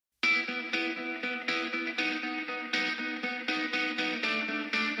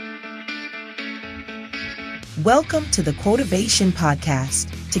Welcome to the Quotivation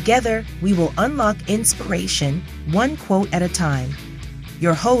Podcast. Together, we will unlock inspiration, one quote at a time.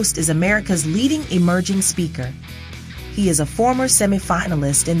 Your host is America's leading emerging speaker. He is a former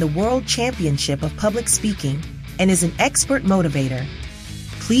semifinalist in the World Championship of Public Speaking and is an expert motivator.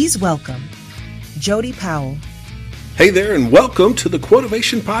 Please welcome Jody Powell. Hey there, and welcome to the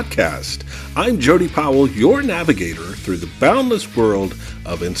Quotivation Podcast. I'm Jody Powell, your navigator through the boundless world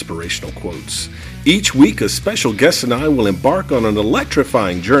of inspirational quotes. Each week, a special guest and I will embark on an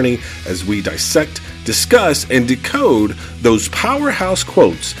electrifying journey as we dissect, discuss, and decode those powerhouse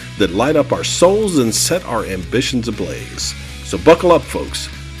quotes that light up our souls and set our ambitions ablaze. So buckle up, folks.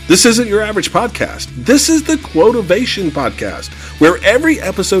 This isn't your average podcast. This is the Quotivation Podcast, where every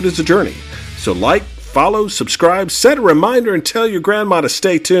episode is a journey. So follow, subscribe, set a reminder, and tell your grandma to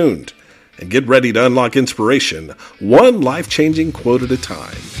stay tuned. And get ready to unlock inspiration, one life-changing quote at a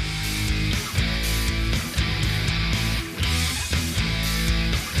time.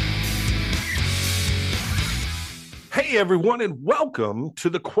 Hey everyone, and welcome to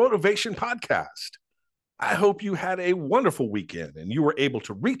the Quotivation Podcast. I hope you had a wonderful weekend and you were able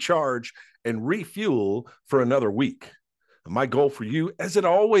to recharge and refuel for another week. My goal for you, as it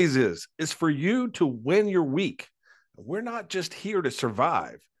always is for you to win your week. We're not just here to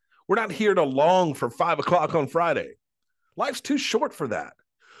survive. We're not here to long for 5 o'clock on Friday. Life's too short for that.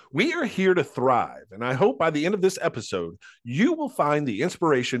 We are here to thrive, and I hope by the end of this episode, you will find the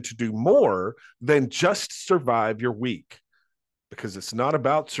inspiration to do more than just survive your week, because it's not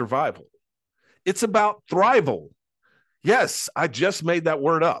about survival. It's about thrival. Yes, I just made that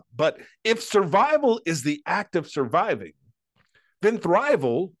word up, but if survival is the act of surviving, then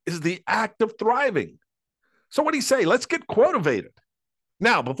thrival is the act of thriving. So what do you say? Let's get quotivated.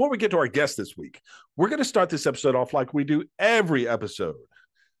 Now, before we get to our guest this week, we're going to start this episode off like we do every episode,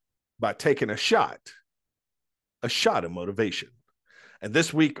 by taking a shot of motivation. And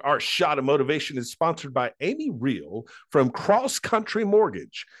this week, our shot of motivation is sponsored by Amy Real from Cross Country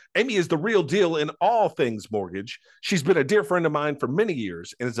Mortgage. Amy is the real deal in all things mortgage. She's been a dear friend of mine for many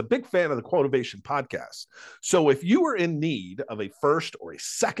years and is a big fan of the Quotivation Podcast. So if you are in need of a first or a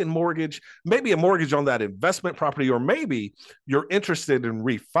second mortgage, maybe a mortgage on that investment property, or maybe you're interested in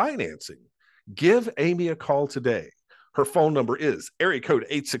refinancing, give Amy a call today. Her phone number is area code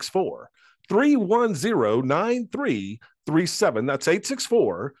 864-310-9337. That's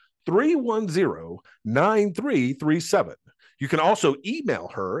 864-310-9337. You can also email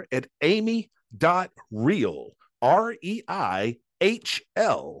her at amy.real, REIHL,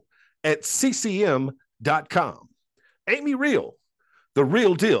 @ccm.com. Amy Real, the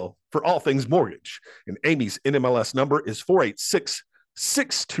real deal for all things mortgage. And Amy's NMLS number is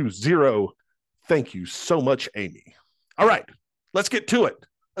 486620. Thank you so much, Amy. All right, let's get to it.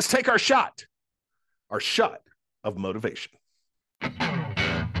 Let's take our shot of motivation.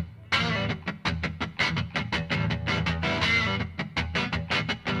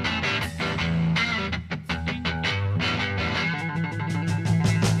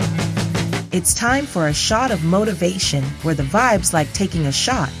 It's time for a shot of motivation, where the vibe's like taking a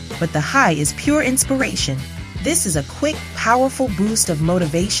shot, but the high is pure inspiration. This is a quick, powerful boost of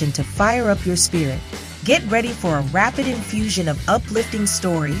motivation to fire up your spirit. Get ready for a rapid infusion of uplifting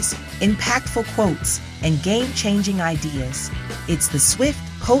stories, impactful quotes, and game-changing ideas. It's the swift,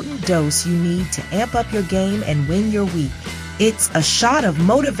 potent dose you need to amp up your game and win your week. It's a shot of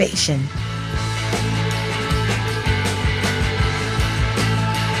motivation.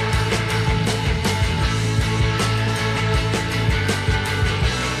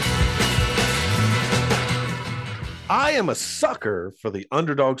 I am a sucker for the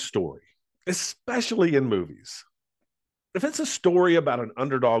underdog story, especially in movies. If it's a story about an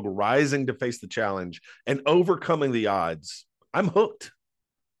underdog rising to face the challenge and overcoming the odds, I'm hooked.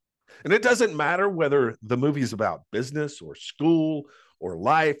 And it doesn't matter whether the movie is about business or school or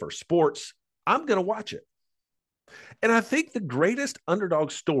life or sports, I'm going to watch it. And I think the greatest underdog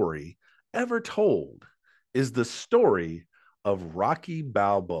story ever told is the story of Rocky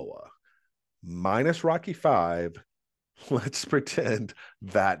Balboa. Minus Rocky 5, let's pretend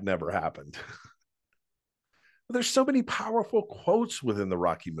that never happened. There's so many powerful quotes within the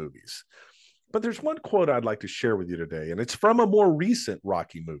Rocky movies. But there's one quote I'd like to share with you today, and it's from a more recent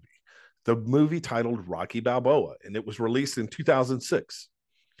Rocky movie, the movie titled Rocky Balboa, and it was released in 2006.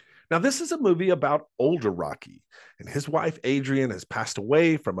 Now, this is a movie about older Rocky, and his wife Adrian has passed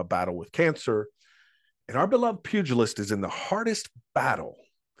away from a battle with cancer, and our beloved pugilist is in the hardest battle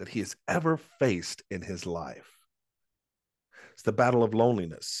that he has ever faced in his life. It's the battle of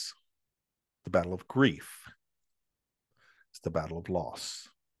loneliness, the battle of grief. It's the battle of loss.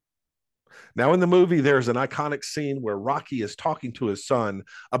 Now, in the movie, there's an iconic scene where Rocky is talking to his son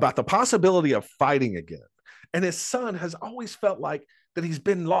about the possibility of fighting again. And his son has always felt like that he's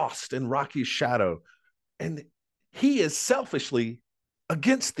been lost in Rocky's shadow. And he is selfishly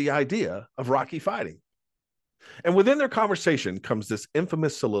against the idea of Rocky fighting. And within their conversation comes this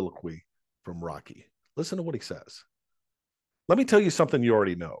infamous soliloquy from Rocky. Listen to what he says. Let me tell you something you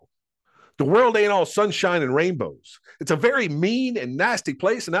already know. The world ain't all sunshine and rainbows. It's a very mean and nasty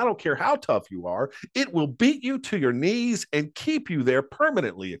place, and I don't care how tough you are, it will beat you to your knees and keep you there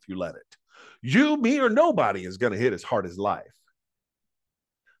permanently if you let it. You, me, or nobody is going to hit as hard as life.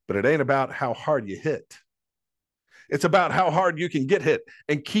 But it ain't about how hard you hit. It's about how hard you can get hit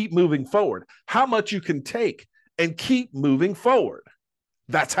and keep moving forward, how much you can take and keep moving forward.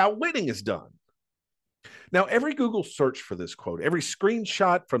 That's how winning is done. Now, every Google search for this quote, every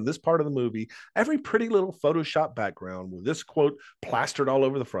screenshot from this part of the movie, every pretty little Photoshop background with this quote plastered all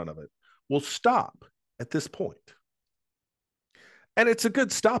over the front of it will stop at this point. And it's a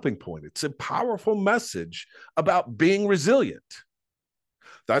good stopping point. It's a powerful message about being resilient.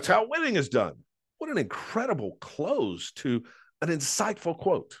 That's how winning is done. What an incredible close to an insightful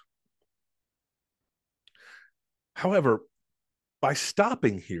quote. However, by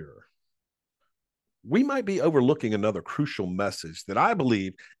stopping here, we might be overlooking another crucial message that I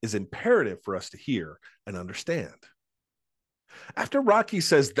believe is imperative for us to hear and understand. After Rocky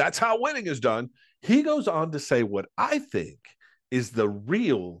says that's how winning is done, he goes on to say what I think is the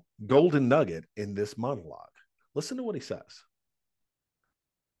real golden nugget in this monologue. Listen to what he says.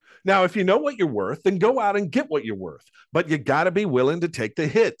 Now, if you know what you're worth, then go out and get what you're worth. But you got to be willing to take the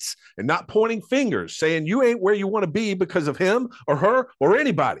hits and not pointing fingers, saying you ain't where you want to be because of him or her or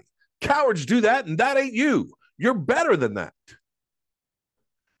anybody. Cowards do that, and that ain't you. You're better than that.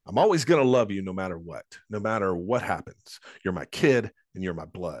 I'm always going to love you no matter what happens. You're my kid and you're my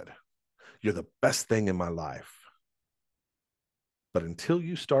blood. You're the best thing in my life. But until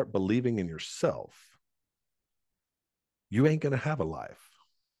you start believing in yourself, you ain't going to have a life.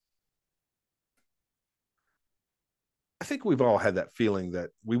 I think we've all had that feeling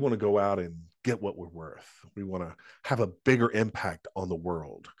that we want to go out and get what we're worth. We want to have a bigger impact on the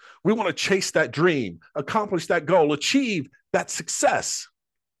world. We want to chase that dream, accomplish that goal, achieve that success.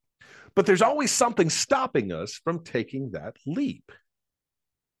 But there's always something stopping us from taking that leap.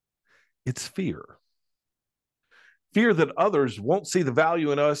 It's fear. Fear that others won't see the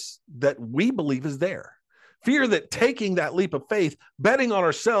value in us that we believe is there. Fear that taking that leap of faith, betting on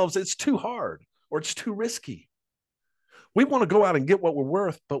ourselves, it's too hard or it's too risky. We want to go out and get what we're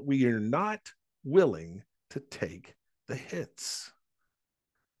worth, but we are not willing to take the hits.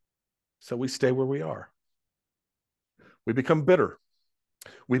 So we stay where we are. We become bitter.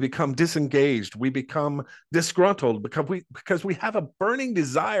 We become disengaged. We become disgruntled because we have a burning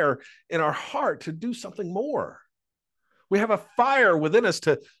desire in our heart to do something more. We have a fire within us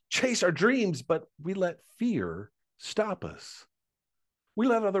to chase our dreams, but we let fear stop us. We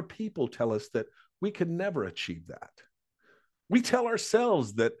let other people tell us that we could never achieve that. We tell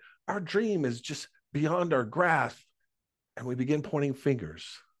ourselves that our dream is just beyond our grasp, and we begin pointing fingers,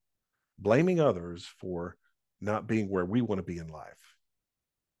 blaming others for not being where we want to be in life.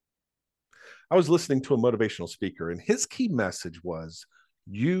 I was listening to a motivational speaker, and his key message was,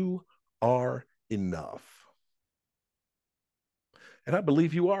 you are enough. And I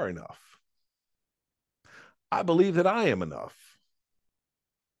believe you are enough. I believe that I am enough.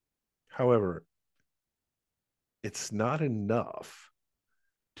 However, it's not enough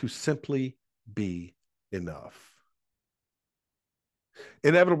to simply be enough.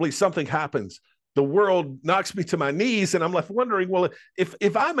 Inevitably, something happens. The world knocks me to my knees, and I'm left wondering, well,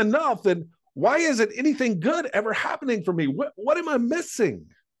 if I'm enough, then why isn't anything good ever happening for me? What am I missing?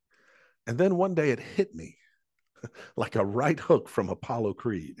 And then one day it hit me like a right hook from Apollo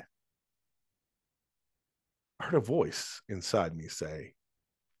Creed. I heard a voice inside me say,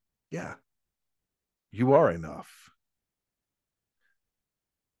 yeah, you are enough.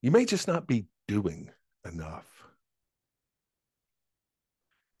 You may just not be doing enough.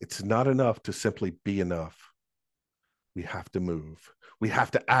 It's not enough to simply be enough. We have to move. We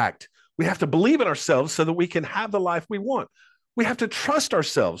have to act. We have to believe in ourselves so that we can have the life we want. We have to trust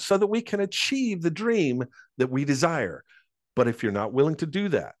ourselves so that we can achieve the dream that we desire. But if you're not willing to do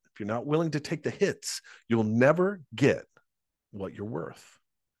that, if you're not willing to take the hits, you'll never get what you're worth.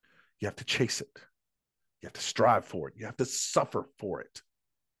 You have to chase it. You have to strive for it. You have to suffer for it.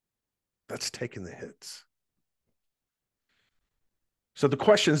 That's taking the hits. So the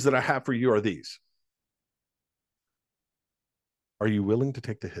questions that I have for you are these. Are you willing to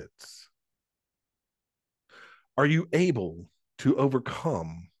take the hits? Are you able to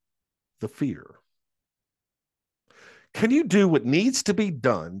overcome the fear? Can you do what needs to be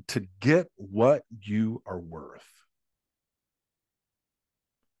done to get what you are worth?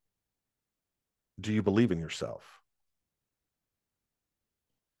 Do you believe in yourself?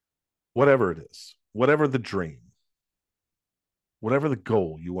 Whatever it is, whatever the dream, whatever the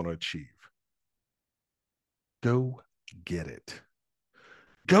goal you want to achieve, go get it.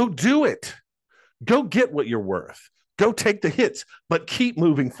 Go do it. Go get what you're worth. Go take the hits, but keep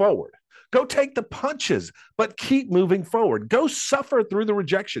moving forward. Go take the punches, but keep moving forward. Go suffer through the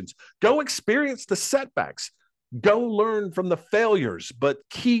rejections. Go experience the setbacks. Go learn from the failures, but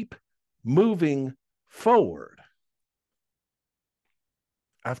keep moving forward.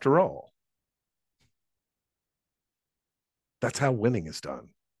 After all, that's how winning is done.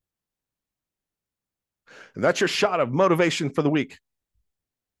 And that's your shot of motivation for the week.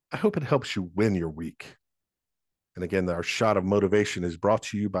 I hope it helps you win your week. And again, our shot of motivation is brought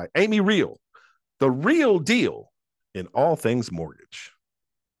to you by Amy Real, the real deal in all things mortgage.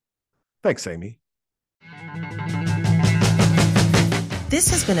 Thanks, Amy. This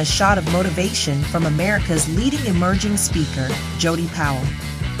has been a shot of motivation from America's leading emerging speaker, Jody Powell.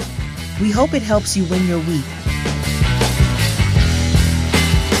 We hope it helps you win your week.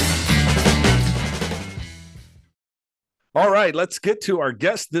 All right, let's get to our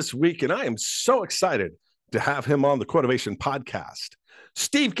guest this week, and I am so excited to have him on the Quotivation Podcast.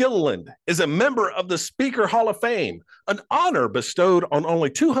 Steve Gilliland is a member of the Speaker Hall of Fame, an honor bestowed on only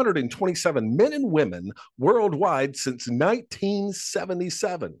 227 men and women worldwide since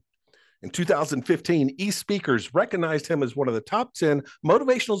 1977. In 2015, eSpeakers recognized him as one of the top 10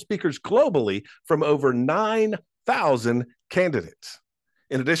 motivational speakers globally from over 9,000 candidates.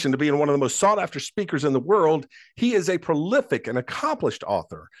 In addition to being one of the most sought-after speakers in the world, he is a prolific and accomplished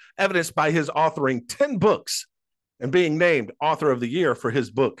author, evidenced by his authoring 10 books and being named Author of the Year for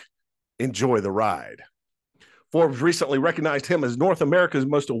his book, Enjoy the Ride. Forbes recently recognized him as North America's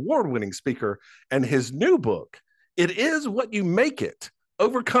most award-winning speaker, and his new book, It Is What You Make It,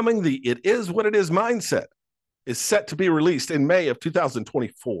 Overcoming the It Is What It Is mindset, is set to be released in May of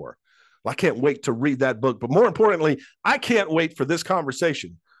 2024. Well, I can't wait to read that book, but more importantly, I can't wait for this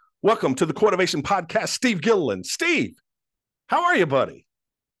conversation. Welcome to the Quotivation Podcast, Steve Gilliland. Steve, how are you, buddy?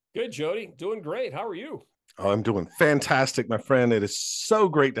 Good, Jody. Doing great. How are you? Oh, I'm doing fantastic, my friend. It is so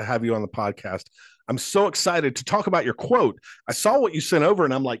great to have you on the podcast. I'm so excited to talk about your quote. I saw what you sent over,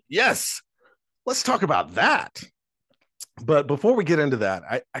 and I'm like, yes, let's talk about that. But before we get into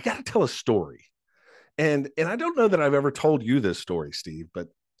that, I got to tell a story. And I don't know that I've ever told you this story, Steve, but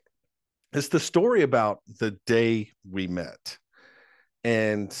it's the story about the day we met.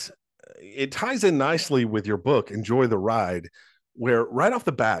 And it ties in nicely with your book, Enjoy the Ride, where right off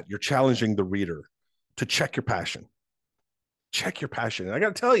the bat, you're challenging the reader to check your passion. Check your passion. And I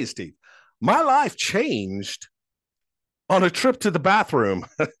got to tell you, Steve, my life changed on a trip to the bathroom.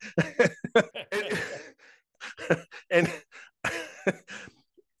 and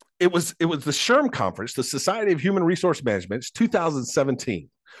it was the SHRM conference, the Society of Human Resource Management. It's 2017.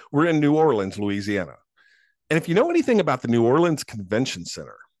 We're in New Orleans, Louisiana. And if you know anything about the New Orleans Convention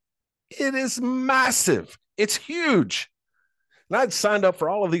Center, it is massive. It's huge. And I'd signed up for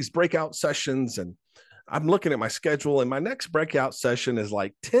all of these breakout sessions, and I'm looking at my schedule, and my next breakout session is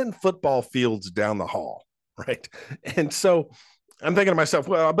like 10 football fields down the hall, right? And so I'm thinking to myself,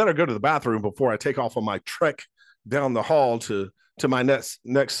 well, I better go to the bathroom before I take off on my trek down the hall to my next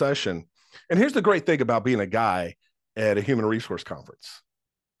session. And here's the great thing about being a guy at a human resource conference.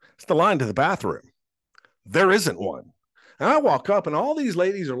 It's the line to the bathroom. There isn't one. And I walk up, and all these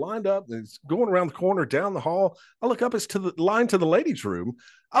ladies are lined up, and it's going around the corner down the hall. I look up, it's to the line to the ladies' room.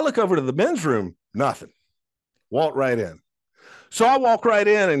 I look over to the men's room, nothing. Walk right in. So I walk right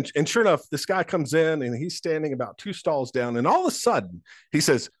in, and sure enough, this guy comes in, and he's standing about 2 stalls down. And all of a sudden, he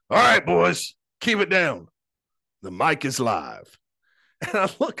says, "All right, boys, keep it down. The mic is live." And I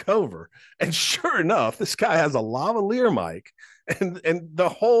look over, and sure enough, this guy has a lavalier mic, and the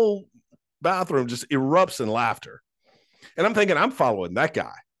whole bathroom just erupts in laughter. And I'm thinking, I'm following that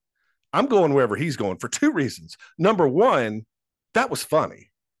guy. I'm going wherever he's going for 2 reasons. Number one, that was funny,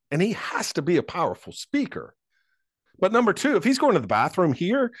 and he has to be a powerful speaker. But number 2, if he's going to the bathroom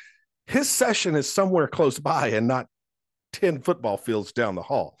here, his session is somewhere close by and not 10 football fields down the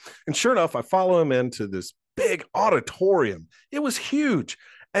hall. And sure enough, I follow him into this big auditorium. It was huge,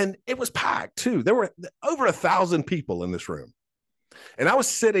 and it was packed too. There were over 1,000 people in this room. And I was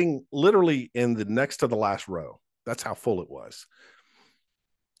sitting literally in the next to the last row. That's how full it was.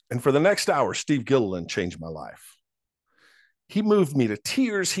 And for the next hour, Steve Gilliland changed my life. he moved me to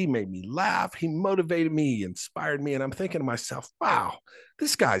tears. He made me laugh. He motivated me, he inspired me. And I'm thinking to myself, wow,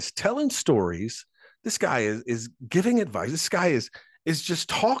 this guy's telling stories. This guy is giving advice. This guy is just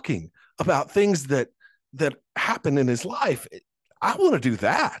talking about things that happen in his life. I want to do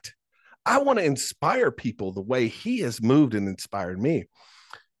that. I want to inspire people the way he has moved and inspired me.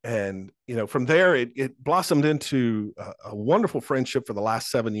 And, from there, it blossomed into a wonderful friendship for the last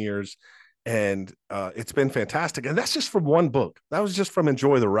 7 years. And it's been fantastic. And that's just from one book. That was just from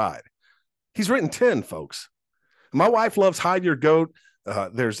Enjoy the Ride. He's written 10, folks. My wife loves Hide Your Goat.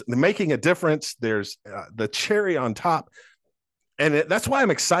 There's the Making a Difference. There's the cherry on top. And that's why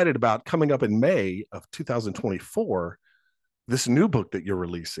I'm excited about coming up in May of 2024, this new book that you're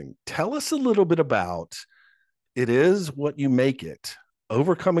releasing. Tell us a little bit about It Is What You Make It,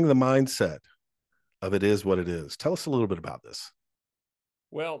 overcoming the mindset of it is what it is. Tell us a little bit about this.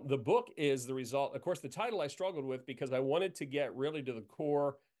 Well, the book is the result. Of course, the title I struggled with because I wanted to get really to the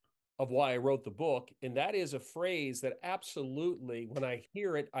core of why I wrote the book. And that is a phrase that absolutely, when I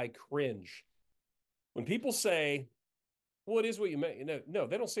hear it, I cringe. When people say, well, it is what you make. No,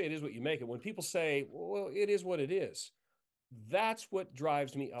 they don't say it is what you make it. When people say, well, it is what it is, that's what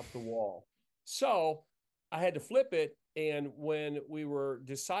drives me up the wall. So I had to flip it. And when we were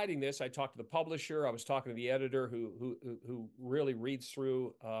deciding this, I talked to the publisher. I was talking to the editor who really reads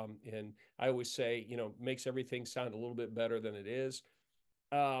through. And I always say, makes everything sound a little bit better than it is.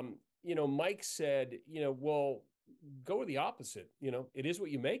 Mike said, well, go with the opposite. It is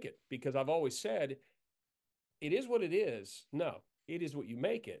what you make it, because I've always said, it is what it is. No, it is what you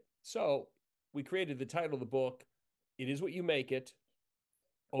make it. So we created the title of the book, It Is What You Make It,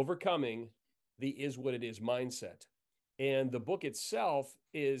 Overcoming the Is What It Is Mindset. And the book itself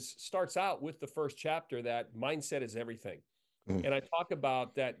starts out with the first chapter that mindset is everything. And I talk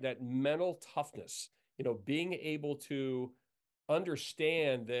about that mental toughness, being able to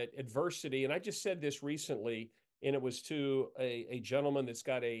understand that adversity. And I just said this recently, and it was to a gentleman that's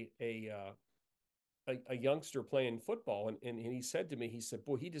got a youngster playing football. And he said to me, he said,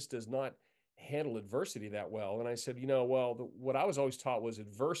 boy, he just does not handle adversity that well. And I said, what I was always taught was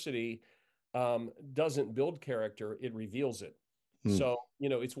adversity doesn't build character, it reveals it. So,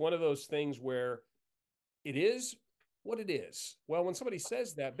 it's one of those things where it is what it is. Well, when somebody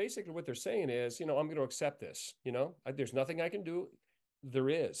says that, basically what they're saying is, I'm going to accept this, there's nothing I can do. There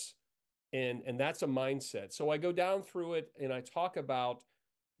is. And that's a mindset. So I go down through it and I talk about,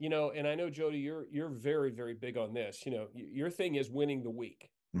 and I know, Jody, you're very, very big on this. Your thing is winning the week.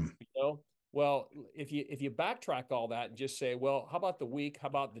 Well, if you backtrack all that and just say, well, how about the week? How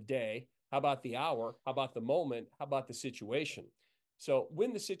about the day? How about the hour? How about the moment? How about the situation? So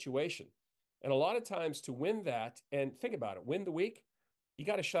win the situation. And a lot of times to win that, and think about it, win the week, you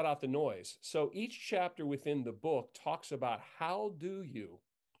got to shut out the noise. So each chapter within the book talks about how do you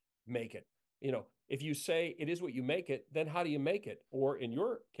make it? If you say it is what you make it, then how do you make it? Or in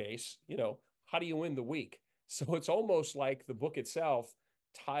your case, how do you win the week? So it's almost like the book itself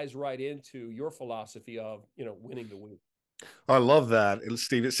ties right into your philosophy of, winning the week. I love that,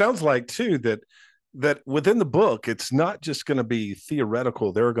 Steve. It sounds like too that within the book, it's not just going to be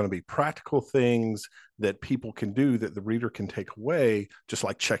theoretical. There are going to be practical things that people can do that the reader can take away, just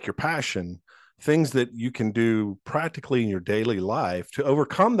like check your passion, things that you can do practically in your daily life to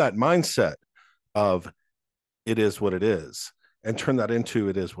overcome that mindset of it is what it is and turn that into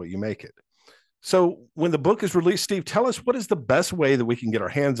it is what you make it. So when the book is released, Steve, tell us what is the best way that we can get our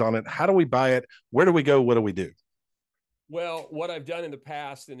hands on it? How do we buy it? Where do we go? What do we do? Well, what I've done in the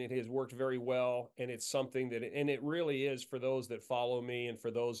past, and it has worked very well, and it's something that, and it really is for those that follow me and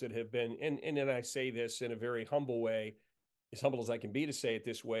for those that have been, and then I say this in a very humble way, as humble as I can be to say it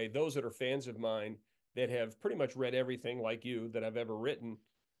this way, those that are fans of mine that have pretty much read everything like you that I've ever written,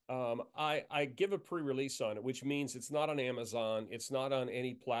 I give a pre-release on it, which means it's not on Amazon, it's not on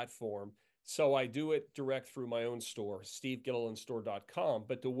any platform. So I do it direct through my own store, stevegillilandstore.com.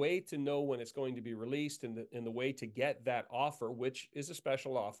 But the way to know when it's going to be released and the way to get that offer, which is a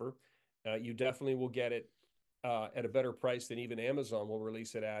special offer, you definitely will get it at a better price than even Amazon will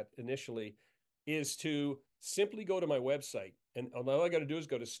release it at initially, is to simply go to my website. And all I got to do is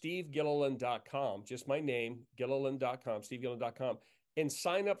go to stevegilliland.com, just my name, Gilliland.com, stevegilliland.com, and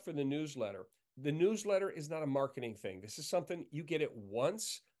sign up for the newsletter. The newsletter is not a marketing thing. This is something you get it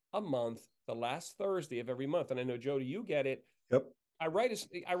once a month, the last Thursday of every month. And I know, Jody, you get it. Yep. I write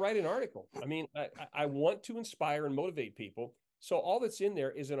an article. I mean, I want to inspire and motivate people. So all that's in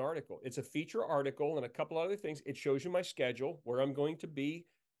there is an article. It's a feature article and a couple other things. It shows you my schedule, where I'm going to be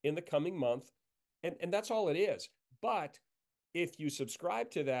in the coming month. And that's all it is. But if you subscribe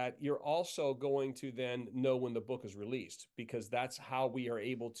to that, you're also going to then know when the book is released, because that's how we are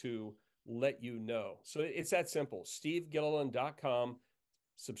able to let you know. So it's that simple. SteveGilliland.com,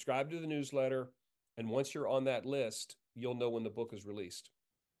 subscribe to the newsletter. And once you're on that list, you'll know when the book is released.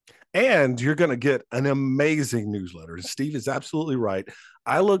 And you're going to get an amazing newsletter. Steve is absolutely right.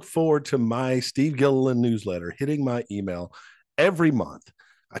 I look forward to my Steve Gilliland newsletter hitting my email every month.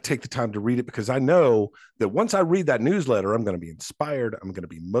 I take the time to read it because I know that once I read that newsletter, I'm going to be inspired. I'm going to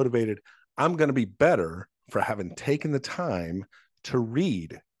be motivated. I'm going to be better for having taken the time to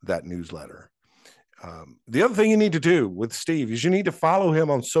read that newsletter. The other thing you need to do with Steve is you need to follow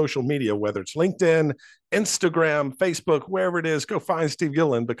him on social media, whether it's LinkedIn, Instagram, Facebook, wherever it is. Go find Steve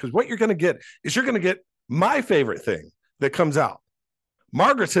Gilliland, because what you're going to get is you're going to get my favorite thing that comes out: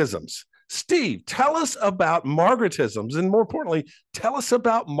 Margaretisms. Steve, tell us about Margaretisms, and more importantly, tell us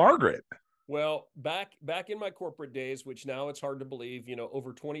about Margaret. Well, back in my corporate days, which now it's hard to believe,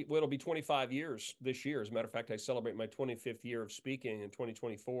 over 20, well, it'll be 25 years this year. As a matter of fact, I celebrate my 25th year of speaking in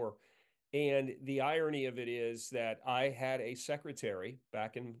 2024. And the irony of it is that I had a secretary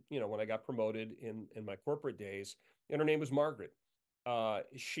back in, when I got promoted in my corporate days, and her name was Margaret.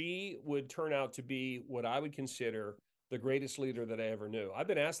 She would turn out to be what I would consider the greatest leader that I ever knew. I've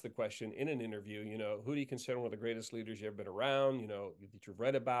been asked the question in an interview, who do you consider one of the greatest leaders you've ever been around, that you've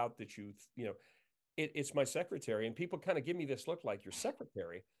read about, that it's my secretary. And people kind of give me this look like, your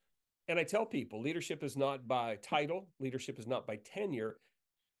secretary. And I tell people, leadership is not by title. Leadership is not by tenure.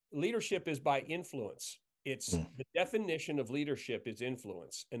 Leadership is by influence. It's the definition of leadership is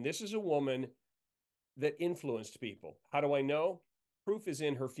influence. And this is a woman that influenced people. How do I know? Proof is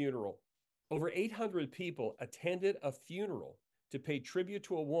in her funeral. Over 800 people attended a funeral to pay tribute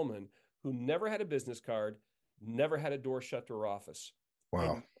to a woman who never had a business card, never had a door shut to her office.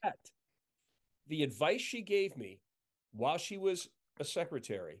 Wow. And yet, the advice she gave me while she was a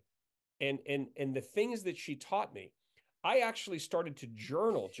secretary and the things that she taught me, I actually started to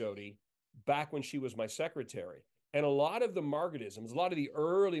journal, Jody, back when she was my secretary. And a lot of the Margaretisms, a lot of the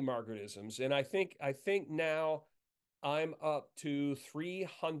early Margaretisms, and I think now I'm up to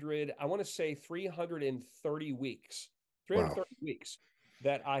 300, I want to say 330 weeks, 330 Wow. weeks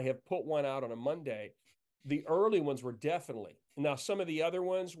that I have put one out on a Monday. The early ones were definitely. Now, some of the other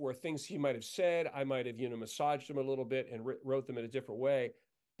ones were things he might have said. I might have, massaged them a little bit and wrote them in a different way.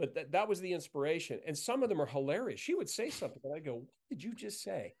 But that was the inspiration. And some of them are hilarious. She would say something, and I go, what did you just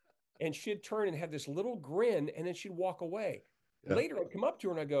say? And she'd turn and have this little grin, and then she'd walk away. Yeah. Later, I'd come up to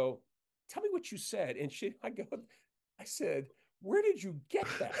her and I go, tell me what you said. And I said, where did you get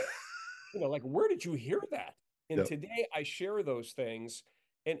that? Where did you hear that? And today I share those things.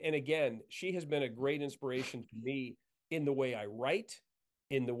 And again, she has been a great inspiration to me in the way I write,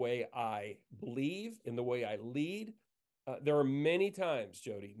 in the way I believe, in the way I lead. There are many times,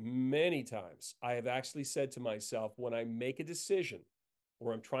 Jody, many times I have actually said to myself, when I make a decision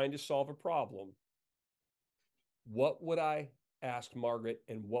or I'm trying to solve a problem, what would I ask Margaret,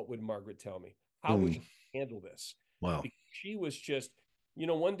 and what would Margaret tell me? How would you handle this? Wow. Because she was just,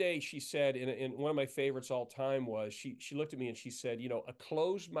 one day she said, and one of my favorites all time was, she looked at me and she said, a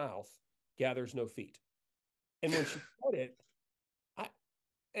closed mouth gathers no feet. And when she said it,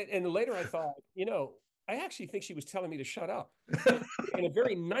 and later I thought, I actually think she was telling me to shut up in a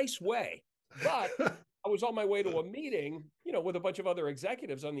very nice way. But I was on my way to a meeting, with a bunch of other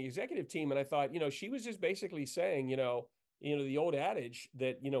executives on the executive team. And I thought, she was just basically saying, the old adage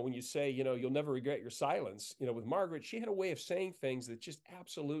that, when you say, you'll never regret your silence, with Margaret, she had a way of saying things that just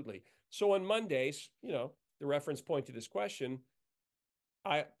absolutely. So on Mondays, the reference point to this question,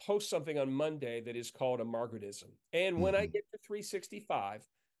 I post something on Monday that is called a Margaretism. And when I get to 365,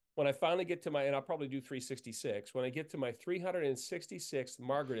 when I finally get to and I'll probably do 366, when I get to my 366th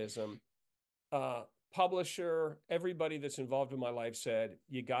Margaretism, publisher, everybody that's involved in my life said,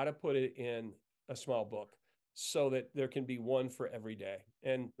 you got to put it in a small book so that there can be one for every day.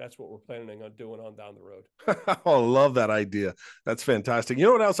 And that's what we're planning on doing on down the road. I love that idea. That's fantastic. You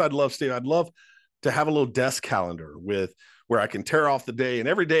know what else I'd love, Steve? I'd love to have a little desk calendar where I can tear off the day, and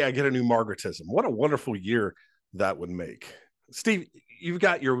every day I get a new Margaretism. What a wonderful year that would make. Steve, you've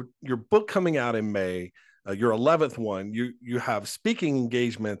got your book coming out in May, your 11th one. You have speaking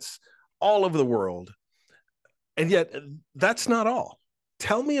engagements all over the world. And yet that's not all.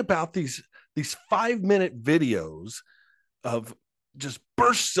 Tell me about these 5-minute videos of just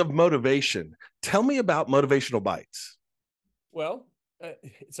bursts of motivation. Tell me about Motivational Bites. Well,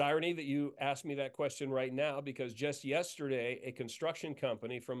 it's irony that you asked me that question right now, because just yesterday, a construction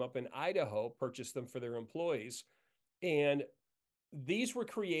company from up in Idaho purchased them for their employees. And these were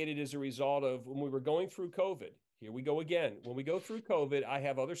created as a result of when we were going through COVID here we go again. When we go through COVID, I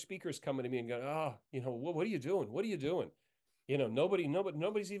have other speakers coming to me and going, oh, what are you doing? What are you doing?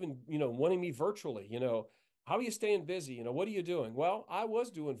 Nobody's even, wanting me virtually, how are you staying busy? What are you doing? Well, I was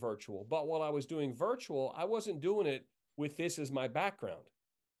doing virtual, but while I was doing virtual, I wasn't doing it with this as my background.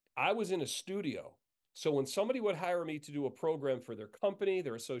 I was in a studio. So when somebody would hire me to do a program for their company,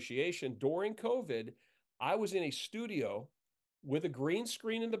 their association during COVID, I was in a studio with a green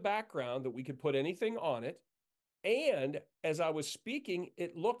screen in the background that we could put anything on it. And as I was speaking,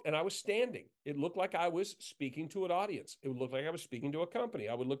 and I was standing, it looked like I was speaking to an audience. It would look like I was speaking to a company.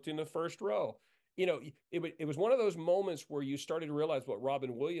 I would look in the first row. It was one of those moments where you started to realize what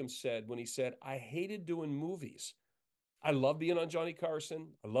Robin Williams said when he said, I hated doing movies. I love being on Johnny Carson.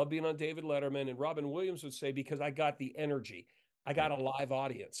 I love being on David Letterman. And Robin Williams would say, because I got the energy, I got a live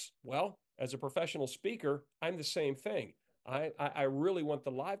audience. Well, as a professional speaker, I'm the same thing. I really want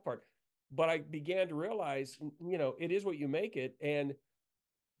the live part. But I began to realize, it is what you make it. And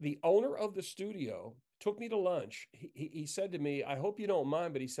the owner of the studio took me to lunch. He said to me, I hope you don't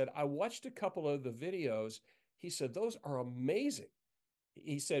mind, but he said, I watched a couple of the videos. He said, those are amazing.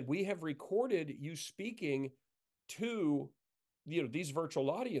 He said, we have recorded you speaking to, these virtual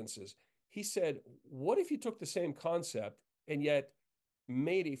audiences. He said, what if you took the same concept and yet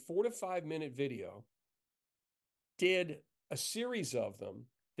made a 4 to 5 minute video, did a series of them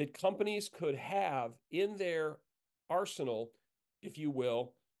that companies could have in their arsenal, if you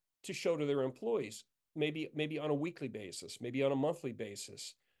will, to show to their employees, maybe on a weekly basis, maybe on a monthly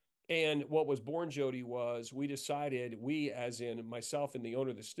basis. And what was born, Jody, was we decided, as in myself and the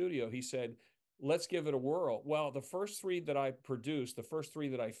owner of the studio, he said, let's give it a whirl. Well, the first 3 that I produced, the first 3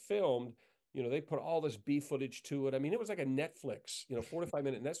 that I filmed, they put all this B footage to it. I mean, it was like a Netflix, 4 to 5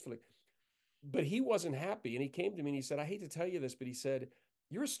 minute Netflix. But he wasn't happy. And he came to me and he said, I hate to tell you this, but he said,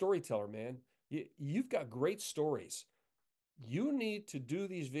 you're a storyteller, man. You've got great stories. You need to do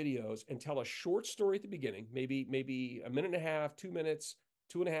these videos and tell a short story at the beginning, maybe a minute and a half, 2 minutes,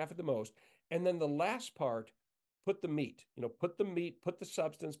 2.5 at the most. And then the last part, put the meat, put the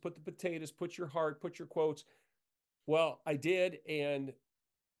substance, put the potatoes, put your heart, put your quotes. Well, I did. And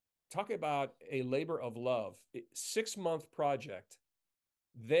talk about a labor of love, 6-month project.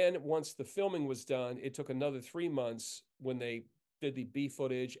 Then once the filming was done, it took another 3 months when they did the B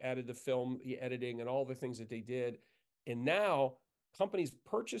footage, added the film, the editing, and all the things that they did. And now companies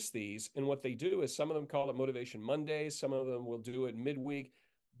purchase these. And what they do is some of them call it Motivation Mondays. Some of them will do it midweek,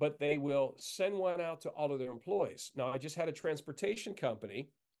 but they will send one out to all of their employees. Now, I just had a transportation company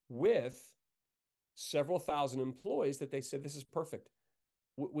with several thousand employees that they said, this is perfect.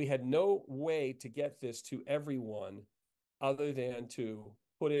 We had no way to get this to everyone other than to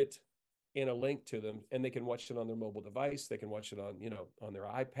put it in a link to them, and they can watch it on their mobile device. They can watch it on, on their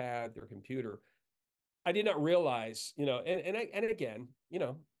iPad, their computer. I did not realize, and again,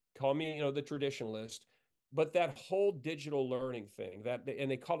 call me, the traditionalist, but that whole digital learning thing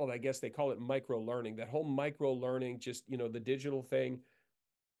and they call it, I guess they call it micro learning, that whole micro learning, just, the digital thing.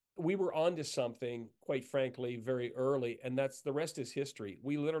 We were onto something, quite frankly, very early, and the rest is history.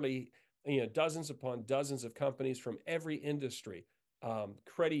 We literally, dozens upon dozens of companies from every industry,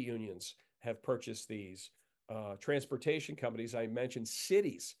 credit unions have purchased these, transportation companies, I mentioned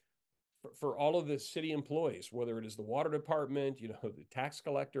cities, for all of the city employees, whether it is the water department, the tax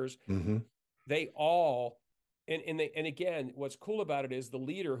collectors, they all, and again, what's cool about it is the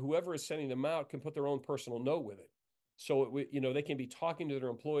leader, whoever is sending them out, can put their own personal note with it. So, they can be talking to their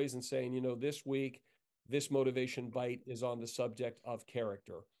employees and saying, this week, this motivation bite is on the subject of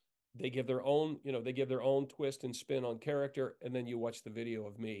character. They give their own, twist and spin on character. And then you watch the video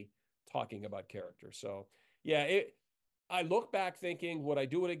of me talking about character. So yeah, I look back thinking, would I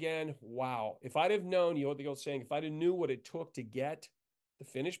do it again? Wow. If I'd have known, what the old saying, if I'd have knew what it took to get the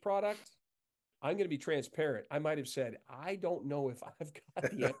finished product, I'm going to be transparent. I might have said, I don't know if I've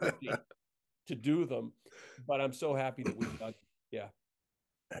got the energy to do them, but I'm so happy that we've done it. Yeah.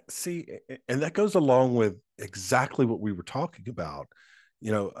 See, and that goes along with exactly what we were talking about.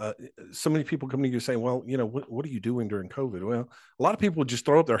 So many people come to you saying, well, what are you doing during COVID? Well, a lot of people just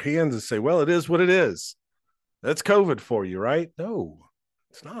throw up their hands and say, well, it is what it is. That's COVID for you, right? No,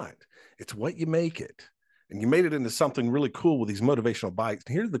 it's not. It's what you make it. And you made it into something really cool with these motivational bites.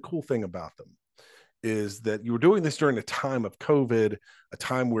 And here's the cool thing about them is that you were doing this during a time of COVID, a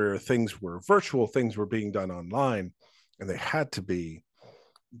time where things were virtual, things were being done online, and they had to be.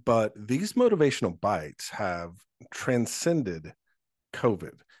 But these motivational bites have transcended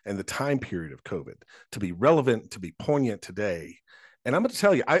COVID and the time period of COVID to be relevant, to be poignant today. And I'm going to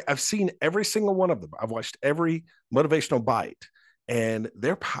tell you, I've seen every single one of them. I've watched every motivational bite, and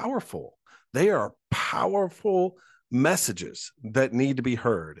they're powerful. They are powerful messages that need to be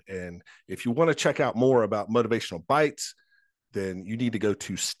heard. And if you want to check out more about Motivational Bites, then you need to go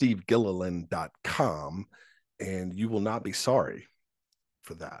to stevegilliland.com, and you will not be sorry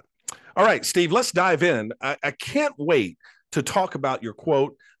for that. All right, Steve, let's dive in. I can't wait to talk about your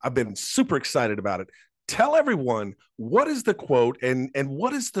quote. I've been super excited about it. Tell everyone, what is the quote, and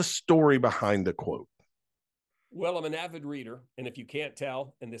what is the story behind the quote? Well, I'm an avid reader, and if you can't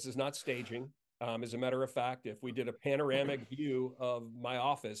tell, and this is not staging, as a matter of fact, if we did a panoramic view of my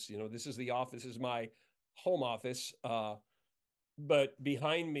office, this is the office, this is my home office, but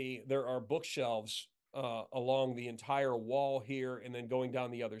behind me, there are bookshelves along the entire wall here and then going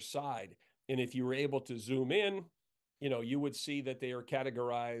down the other side. And if you were able to zoom in, you would see that they are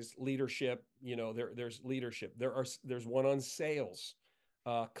categorized leadership. There's leadership. There's one on sales,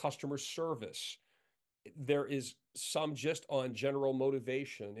 customer service. There is some just on general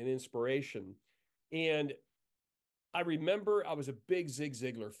motivation and inspiration. And I remember I was a big Zig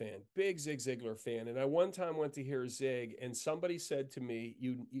Ziglar fan. And I one time went to hear Zig, and somebody said to me,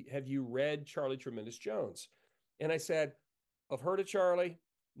 have you read Charlie Tremendous Jones? And I said, I've heard of Charlie,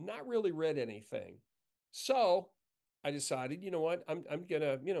 not really read anything. So I decided, you know what, I'm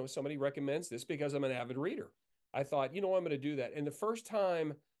gonna, somebody recommends this because I'm an avid reader. I thought, I'm gonna do that. And the first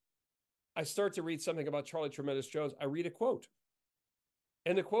time I start to read something about Charlie Tremendous Jones, I read a quote.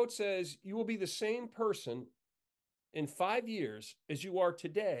 And the quote says, you will be the same person in 5 years as you are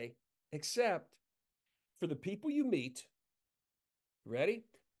today, except for the people you meet, ready,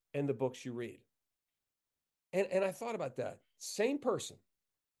 and the books you read. And I thought about that. Same person,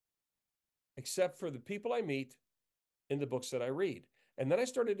 except for the people I meet and the books that I read. And then I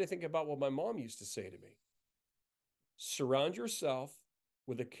started to think about what my mom used to say to me. Surround yourself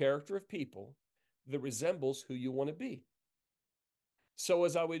with a character of people that resembles who you want to be. So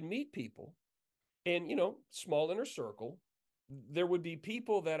as I would meet people, and, small inner circle, there would be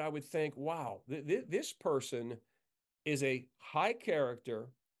people that I would think, wow, this person is a high character,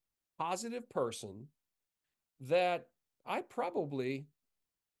 positive person that I probably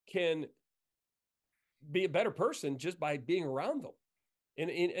can be a better person just by being around them.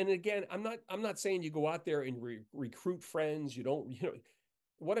 And again, I'm not saying you go out there and recruit friends. You don't,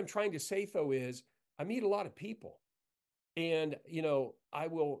 what I'm trying to say though is I meet a lot of people. And, I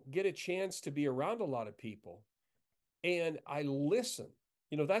will get a chance to be around a lot of people, and I listen.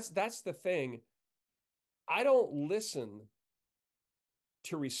 That's the thing. I don't listen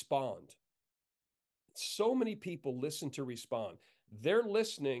to respond. So many people listen to respond. They're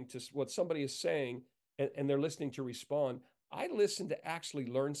listening to what somebody is saying, and they're listening to respond. I listen to actually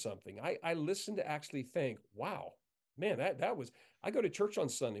learn something. I listen to actually think, wow, man, that was, I go to church on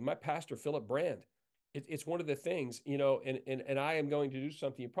Sunday. My pastor, Philip Brand, it's one of the things, and I am going to do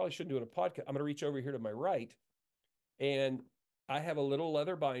something you probably shouldn't do in a podcast. I'm going to reach over here to my right, and I have a little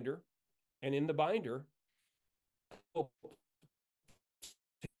leather binder, and in the binder, I'll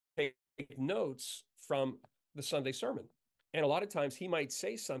take notes from the Sunday sermon. And a lot of times he might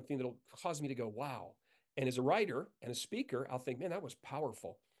say something that'll cause me to go, wow. And as a writer and a speaker, I'll think, man, that was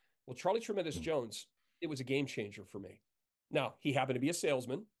powerful. Well, Charlie Tremendous Jones, it was a game changer for me. Now, he happened to be a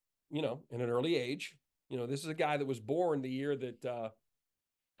salesman, in an early age. This is a guy that was born the year that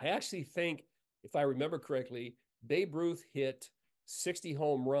I actually think, if I remember correctly, Babe Ruth hit 60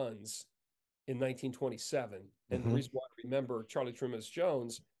 home runs in 1927. And the reason why I remember Charlie Tremendous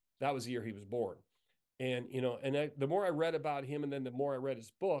Jones, that was the year he was born. And, the more I read about him and then the more I read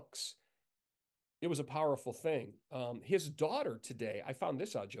his books, it was a powerful thing. His daughter today, I found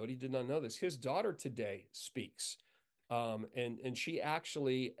this out, Jody, did not know this. His daughter today speaks. And she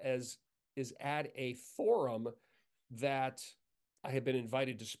actually is at a forum that I have been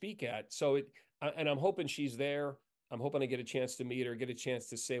invited to speak at. So and I'm hoping she's there. I'm hoping I get a chance to meet her, get a chance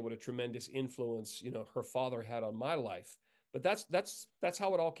to say what a tremendous influence, her father had on my life. But that's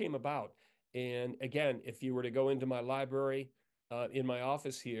how it all came about. And again, if you were to go into my library, in my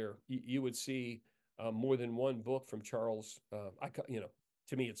office here, you would see more than one book from Charles.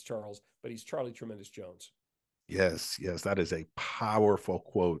 To me it's Charles, but he's Charlie Tremendous Jones. Yes, that is a powerful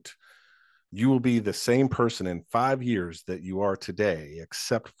quote. You will be the same person in 5 years that you are today,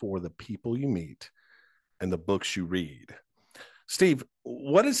 except for the people you meet and the books you read. Steve,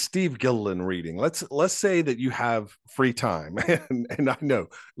 what is Steve Gilliland reading? Let's say that you have free time. And I know,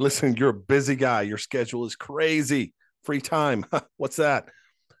 listen, you're a busy guy. Your schedule is crazy. Free time. What's that?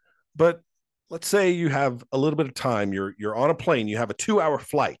 But let's say you have a little bit of time. You're on a plane. You have a 2-hour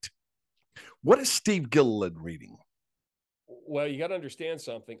flight. What is Steve Gilliland reading? Well, you got to understand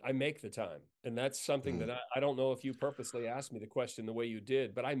something. I make the time. And that's something that I don't know if you purposely asked me the question the way you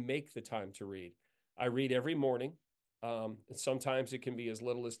did, but I make the time to read. I read every morning. Sometimes it can be as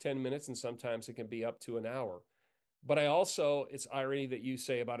little as 10 minutes, and sometimes it can be up to an hour. But I also, it's irony that you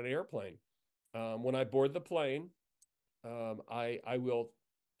say about an airplane. When I board the plane, I will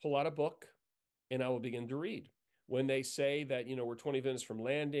pull out a book and I will begin to read. When they say that, we're 20 minutes from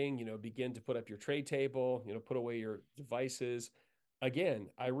landing, begin to put up your tray table, put away your devices. Again,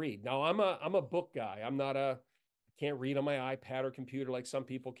 I read. Now I'm a book guy. I can't read on my iPad or computer like some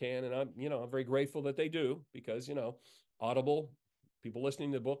people can. And I'm very grateful that they do because, Audible, people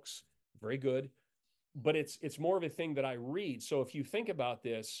listening to books, very good. But it's more of a thing that I read. So if you think about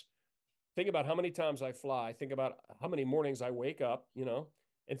this, think about how many times I fly, think about how many mornings I wake up,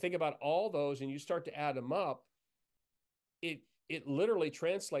 and think about all those, and you start to add them up. It literally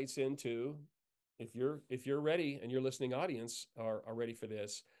translates into, if you're ready and your listening audience are ready for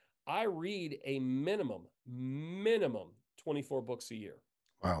this, I read a minimum 24 books a year.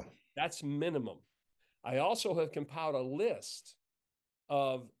 Wow. That's minimum. I also have compiled a list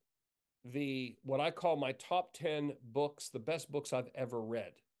of what I call my top 10 books, the best books I've ever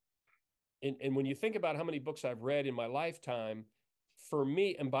read. And when you think about how many books I've read in my lifetime, for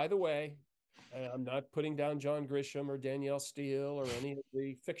me, and by the way, I'm not putting down John Grisham or Danielle Steele or any of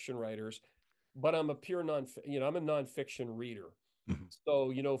the fiction writers, but I'm a pure I'm a nonfiction reader. Mm-hmm.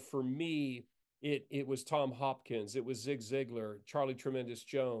 So, for me, it was Tom Hopkins, it was Zig Ziglar, Charlie Tremendous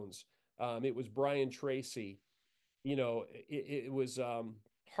Jones, it was Brian Tracy, it was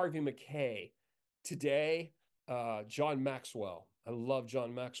Harvey McKay. Today, John Maxwell. I love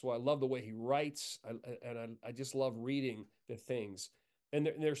John Maxwell. I love the way he writes, I just love reading the things. And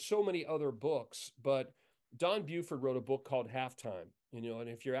there's so many other books, but Don Buford wrote a book called Halftime. And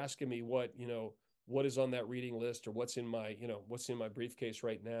if you're asking me what is on that reading list or what's in my briefcase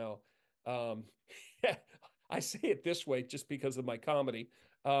right now, I say it this way just because of my comedy.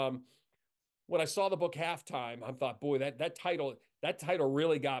 When I saw the book Halftime, I thought, boy, that title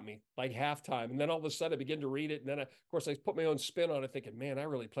really got me, like Halftime. And then all of a sudden I began to read it. And then, of course, I put my own spin on it thinking, man, I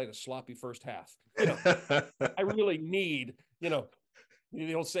really played a sloppy first half. I really need,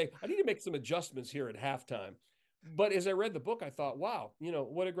 they'll say, I need to make some adjustments here at halftime. But as I read the book, I thought, wow,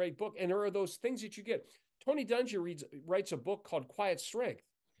 what a great book. And there are those things that you get. Tony Dungy writes a book called Quiet Strength.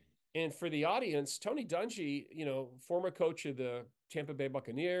 And for the audience, Tony Dungy, former coach of the Tampa Bay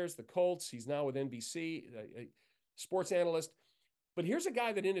Buccaneers, the Colts, he's now with NBC, a sports analyst. But here's a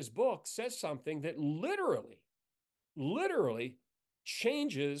guy that in his book says something that literally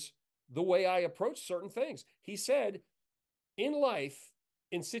changes the way I approach certain things. He said, in life,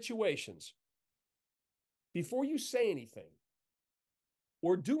 in situations, before you say anything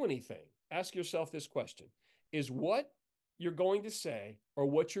or do anything, ask yourself this question: is what you're going to say or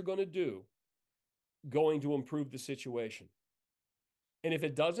what you're going to do going to improve the situation? And if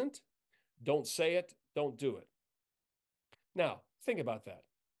it doesn't, don't say it, don't do it. Now, think about that.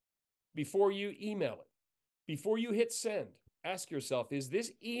 Before you email it, before you hit send, ask yourself, is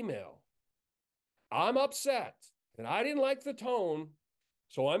this email, I'm upset and I didn't like the tone,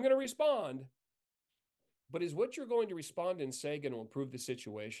 so I'm going to respond, but is what you're going to respond and say going to improve the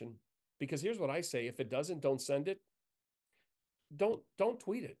situation? Because here's what I say: if it doesn't, don't send it. Don't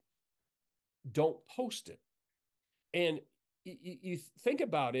tweet it. Don't post it. And you think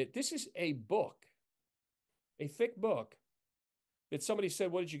about it, this is a book, a thick book that somebody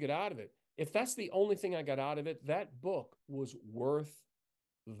said, what did you get out of it? If that's the only thing I got out of it, that book was worth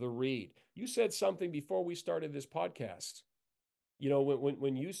the read. You said something before we started this podcast.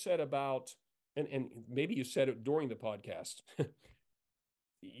 When you said about, and maybe you said it during the podcast,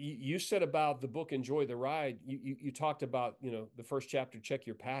 you said about the book Enjoy the Ride. You talked about, the first chapter, Check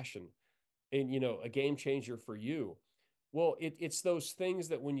Your Passion, and, a game changer for you. Well, it's those things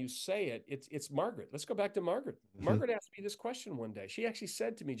that when you say it, it's Margaret. Let's go back to Margaret. Mm-hmm. Margaret asked me this question one day. She actually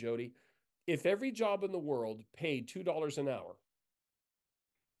said to me, Jody, if every job in the world paid $2 an hour,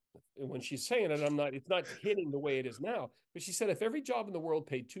 and when she's saying it, it's not hitting the way it is now, but she said, if every job in the world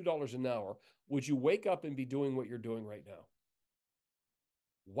paid $2 an hour, would you wake up and be doing what you're doing right now?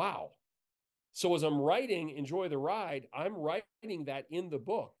 Wow. So as I'm writing Enjoy the Ride, I'm writing that in the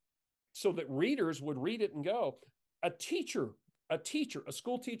book so that readers would read it and go, a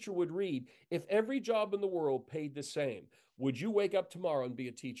school teacher would read, if every job in the world paid the same, would you wake up tomorrow and be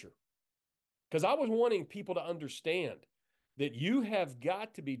a teacher? Because I was wanting people to understand that you have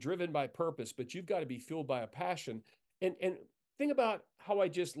got to be driven by purpose, but you've got to be fueled by a passion. And think about how I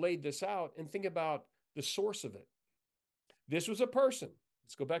just laid this out and think about the source of it. This was a person.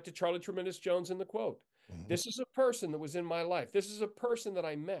 Let's go back to Charlie Tremendous Jones in the quote. This is a person that was in my life. This is a person that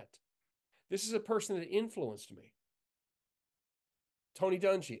I met. This is a person that influenced me. Tony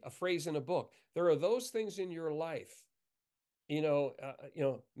Dungy, a phrase in a book. There are those things in your life.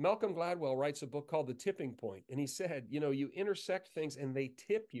 Malcolm Gladwell writes a book called The Tipping Point, and he said, you intersect things and they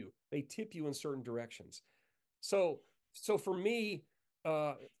tip you. They tip you in certain directions. So for me,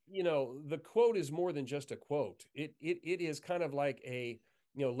 the quote is more than just a quote. It is kind of like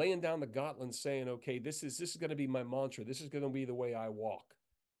laying down the gauntlet, saying, okay, this is going to be my mantra. This is going to be the way I walk.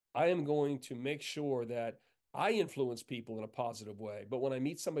 I am going to make sure that I influence people in a positive way. But when I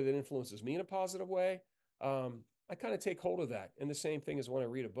meet somebody that influences me in a positive way, I kind of take hold of that. And the same thing is when I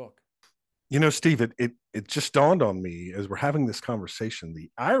read a book. Steve, it just dawned on me as we're having this conversation, the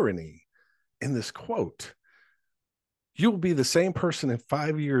irony in this quote. You'll be the same person in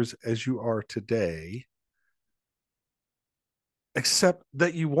 5 years as you are today, except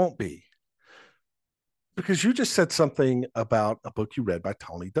that you won't be. Because you just said something about a book you read by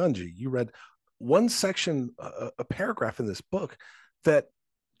Tony Dungy. You read one section, a paragraph in this book that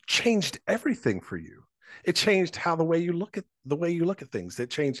changed everything for you. It changed the way you look at things. It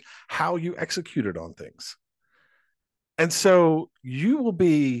changed how you executed on things. And so you will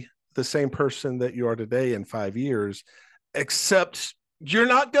be the same person that you are today in 5 years, except you're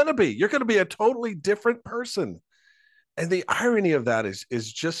not going to be. You're going to be a totally different person. And the irony of that is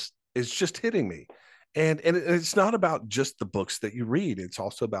just hitting me. And it's not about just the books that you read. It's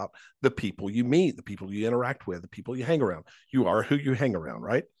also about the people you meet, the people you interact with, the people you hang around. You are who you hang around,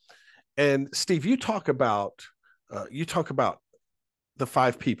 right? And Steve, you talk about the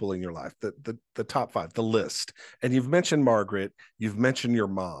 5 people in your life, the top 5, the list. And you've mentioned Margaret, you've mentioned your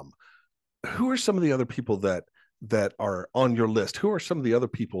mom. Who are some of the other people that are on your list? Who are some of the other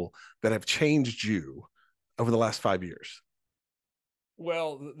people that have changed you over the last 5 years?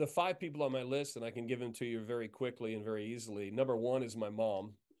 Well, the 5 people on my list, and I can give them to you very quickly and very easily. Number 1 is my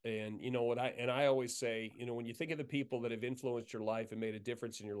mom. And I always say, when you think of the people that have influenced your life and made a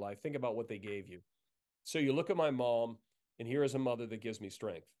difference in your life, think about what they gave you. So you look at my mom, and here is a mother that gives me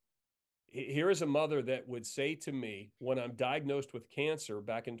strength. Here is a mother that would say to me when I'm diagnosed with cancer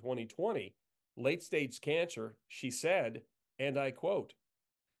back in 2020, late stage cancer, she said, and I quote,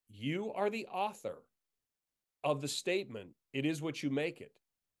 "You are the author of the statement, 'It is what you make it.'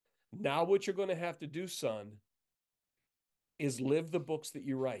 Now what you're going to have to do, son, is live the books that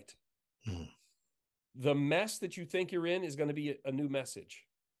you write. The mess that you think you're in is going to be a new message.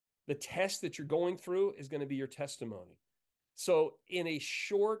 The test that you're going through is going to be your testimony." So in a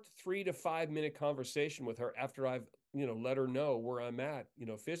short 3 to 5 minute conversation with her, after I've, let her know where I'm at,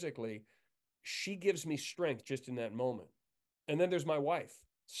 physically, she gives me strength just in that moment. And then there's my wife,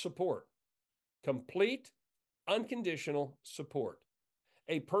 support, complete, unconditional support.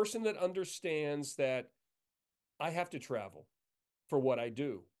 A person that understands that I have to travel for what I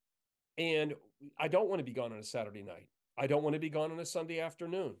do. And I don't want to be gone on a Saturday night. I don't want to be gone on a Sunday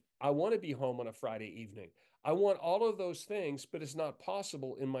afternoon. I want to be home on a Friday evening. I want all of those things, but it's not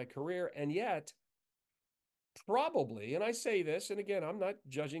possible in my career. And yet, probably, and I say this, and again, I'm not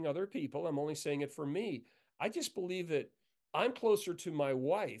judging other people, I'm only saying it for me. I just believe that I'm closer to my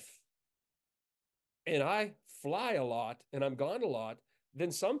wife and I fly a lot and I'm gone a lot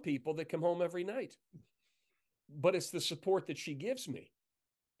than some people that come home every night. But it's the support that she gives me.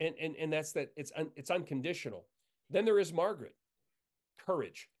 And that's that it's unconditional. Then there is Margaret.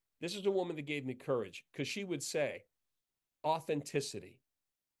 Courage. This is a woman that gave me courage because she would say, authenticity.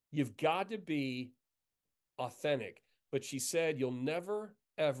 You've got to be authentic. But she said, you'll never,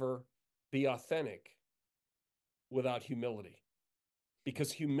 ever be authentic without humility,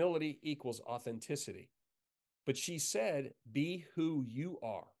 because humility equals authenticity. But she said, be who you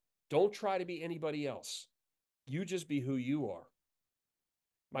are. Don't try to be anybody else. You just be who you are.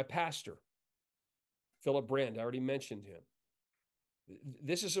 My pastor, Philip Brand, I already mentioned him.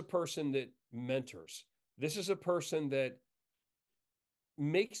 This is a person that mentors. This is a person that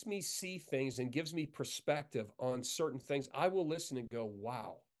makes me see things and gives me perspective on certain things. I will listen and go,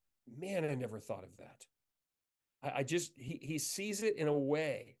 wow, man, I never thought of that. He sees it in a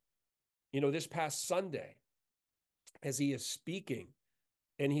way. This past Sunday, as he is speaking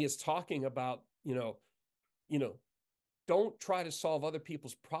and he is talking about, don't try to solve other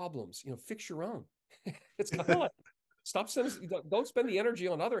people's problems, fix your own. It's kind of like, don't spend the energy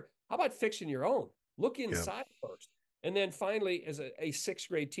on other. How about fixing your own? Look inside first. And then finally, as a 6th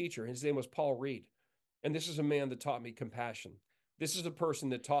grade teacher, his name was Paul Reed. And this is a man that taught me compassion. This is a person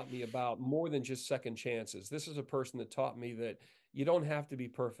that taught me about more than just second chances. This is a person that taught me that you don't have to be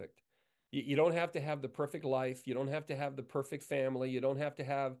perfect. You don't have to have the perfect life. You don't have to have the perfect family. You don't have to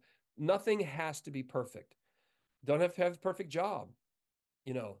have, Nothing has to be perfect. Don't have to have a perfect job.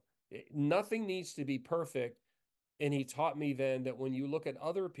 Nothing needs to be perfect. And he taught me then that when you look at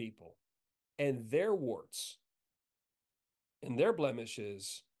other people and their warts and their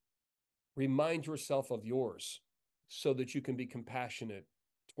blemishes, remind yourself of yours so that you can be compassionate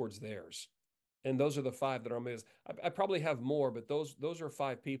towards theirs. And those are the 5 that are amazing. I probably have more, but those are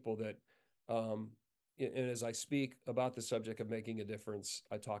 5 people that, and as I speak about the subject of making a difference,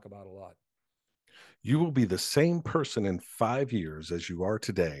 I talk about a lot. You will be the same person in 5 years as you are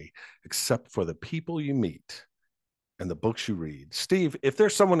today, except for the people you meet and the books you read. Steve, if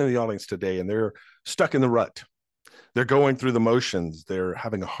there's someone in the audience today and they're stuck in the rut, they're going through the motions, they're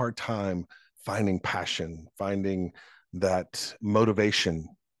having a hard time finding passion, finding that motivation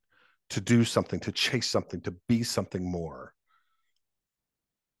to do something, to chase something, to be something more,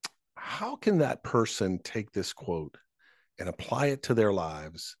 how can that person take this quote and apply it to their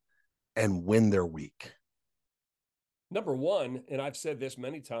lives and win their week? Number one, and I've said this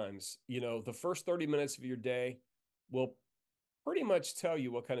many times, the first 30 minutes of your day will pretty much tell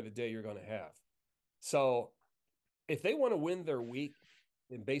you what kind of a day you're going to have. So if they want to win their week,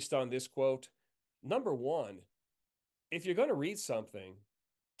 and based on this quote, number one, if you're going to read something,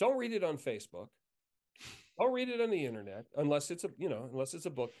 don't read it on Facebook. Don't read it on the internet, unless it's a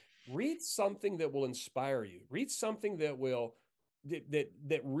book. Read something that will inspire you. Read something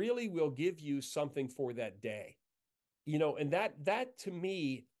that really will give you something for that day. And that to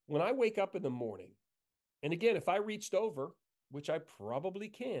me, when I wake up in the morning, and again, if I reached over, which I probably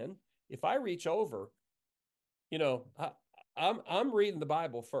can, if I reach over, I'm reading the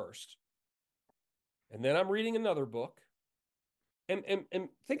Bible first, and then I'm reading another book. And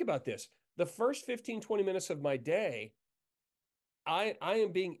think about this. The first 15, 20 minutes of my day, I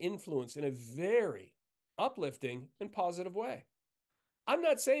am being influenced in a very uplifting and positive way. I'm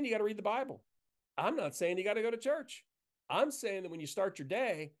not saying you got to read the Bible. I'm not saying you got to go to church. I'm saying that when you start your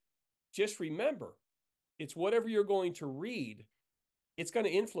day, just remember, it's whatever you're going to read, it's going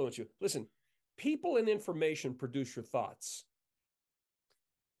to influence you. Listen, people and information produce your thoughts.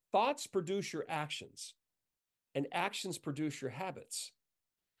 Thoughts produce your actions, and actions produce your habits.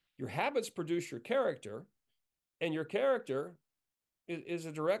 Your habits produce your character, and your character is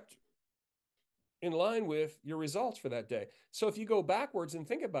a direct in line with your results for that day. So if you go backwards and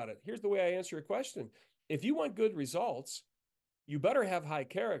think about it, here's the way I answer your question. If you want good results, you better have high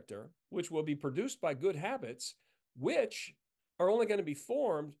character, which will be produced by good habits, which are only going to be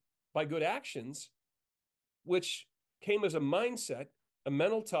formed by good actions, which came as a mindset, a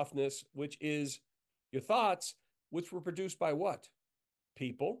mental toughness, which is your thoughts, which were produced by what?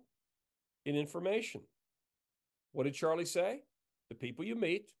 People and information. What did Charlie say? The people you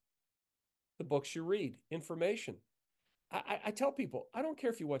meet, the books you read, information. I tell people, I don't care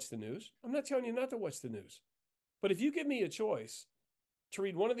if you watch the news. I'm not telling you not to watch the news. But if you give me a choice to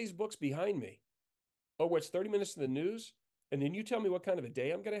read one of these books behind me or watch 30 minutes of the news, and then you tell me what kind of a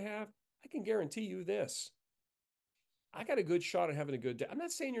day I'm going to have, I can guarantee you this. I got a good shot at having a good day. I'm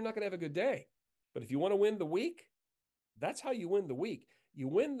not saying you're not going to have a good day, but if you want to win the week, that's how you win the week. You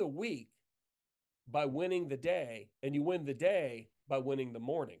win the week by winning the day, and you win the day by winning the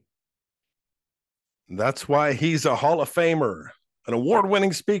morning. That's why he's a Hall of Famer, an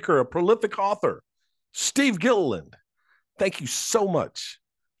award-winning speaker, a prolific author, Steve Gilliland. Thank you so much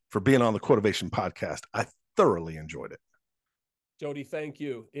for being on the Quotivation Podcast. I thoroughly enjoyed it. Jody, thank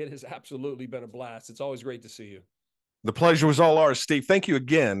you. It has absolutely been a blast. It's always great to see you. The pleasure was all ours, Steve. Thank you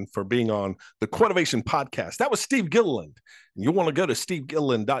again for being on the Quotivation Podcast. That was Steve Gilliland. And you'll want to go to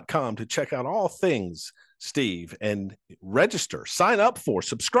stevegilliland.com to check out all things Steve and register, sign up for,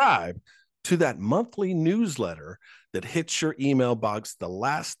 subscribe to that monthly newsletter that hits your email box the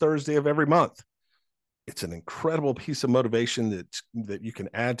last Thursday of every month. It's an incredible piece of motivation that you can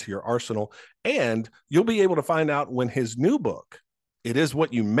add to your arsenal, and you'll be able to find out when his new book, It Is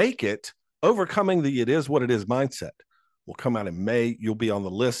What You Make It, Overcoming the It Is What It Is mindset, will come out in May. You'll be on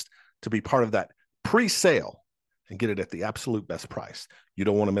the list to be part of that pre-sale and get it at the absolute best price. You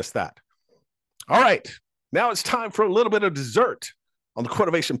don't want to miss that. All right, now it's time for a little bit of dessert on the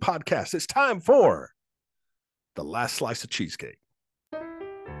Quotivation Podcast. It's time for the last slice of cheesecake.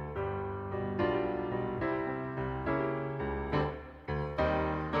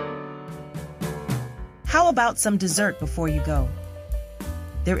 How about some dessert before you go?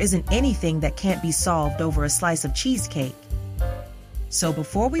 There isn't anything that can't be solved over a slice of cheesecake. So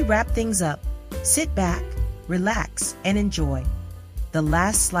before we wrap things up, sit back, relax, and enjoy the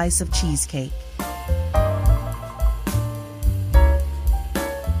last slice of cheesecake.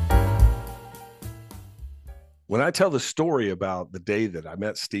 When I tell the story about the day that I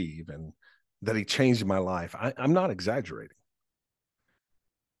met Steve and that he changed my life, I'm not exaggerating.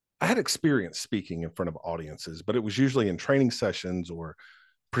 I had experience speaking in front of audiences, but it was usually in training sessions or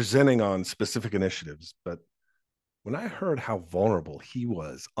presenting on specific initiatives. But when I heard how vulnerable he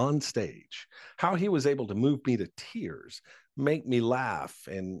was on stage, how he was able to move me to tears, make me laugh,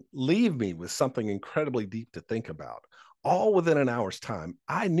 and leave me with something incredibly deep to think about, all within an hour's time,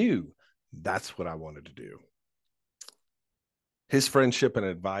 I knew that's what I wanted to do. His friendship and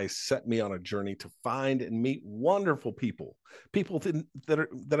advice set me on a journey to find and meet wonderful people, people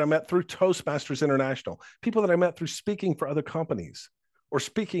that I met through Toastmasters International, people that I met through speaking for other companies or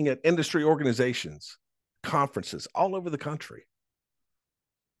speaking at industry organizations, conferences all over the country.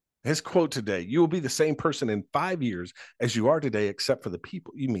 His quote today, "You will be the same person in 5 years as you are today, except for the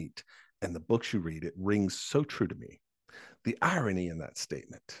people you meet and the books you read." It rings so true to me. The irony in that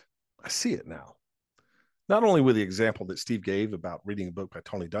statement, I see it now. Not only with the example that Steve gave about reading a book by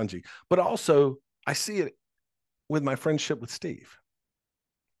Tony Dungy, but also I see it with my friendship with Steve.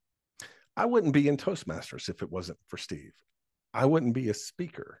 I wouldn't be in Toastmasters if it wasn't for Steve. I wouldn't be a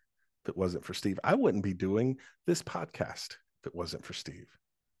speaker if it wasn't for Steve. I wouldn't be doing this podcast if it wasn't for Steve.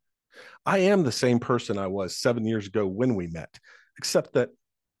 I am the same person I was 7 years ago when we met, except that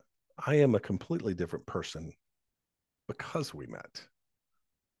I am a completely different person because we met.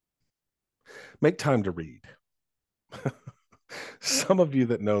 Make time to read. Some of you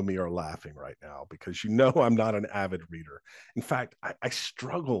that know me are laughing right now because you know I'm not an avid reader. In fact, I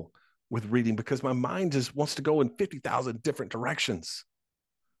struggle with reading because my mind just wants to go in 50,000 different directions.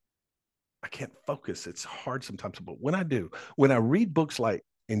 I can't focus. It's hard sometimes, but when I do, when I read books like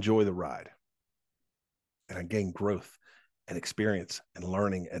Enjoy the Ride, and I gain growth and experience and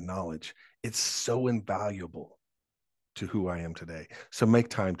learning and knowledge, it's so invaluable to who I am today. So make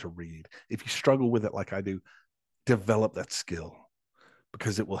time to read. If you struggle with it like I do, develop that skill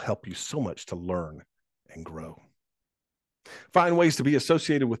because it will help you so much to learn and grow. Find ways to be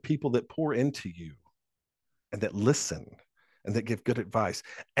associated with people that pour into you and that listen and that give good advice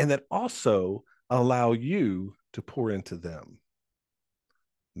and that also allow you to pour into them.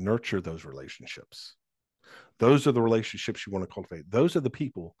 Nurture those relationships. Those are the relationships you want to cultivate. Those are the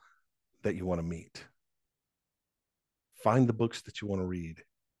people that you want to meet. Find the books that you want to read.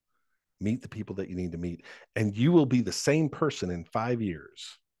 Meet the people that you need to meet. And you will be the same person in 5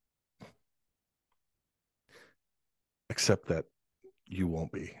 years. Except that you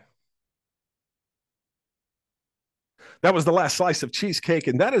won't be. That was the last slice of cheesecake,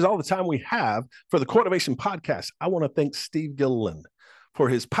 and that is all the time we have for the Quotivation Podcast. I want to thank Steve Gilliland for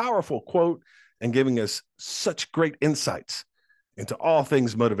his powerful quote and giving us such great insights into all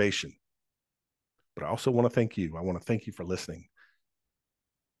things motivation. But I also want to thank you. I want to thank you for listening.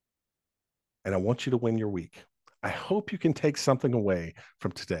 And I want you to win your week. I hope you can take something away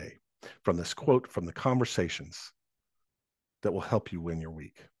from today, from this quote, from the conversations that will help you win your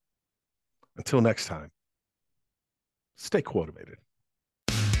week. Until next time, stay quotivated.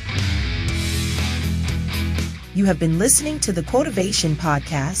 You have been listening to the Quotivation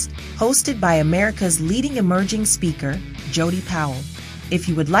Podcast, hosted by America's leading emerging speaker, Jody Powell. If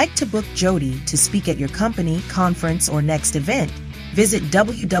you would like to book Jody to speak at your company, conference, or next event, visit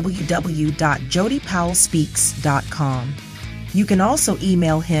www.jodypowellspeaks.com. You can also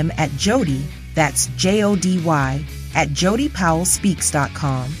email him at Jody, that's Jody, at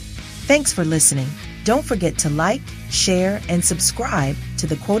jodypowellspeaks.com. Thanks for listening. Don't forget to like, share, and subscribe to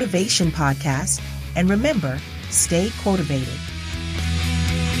the Quotivation Podcast. And remember, stay quotivated.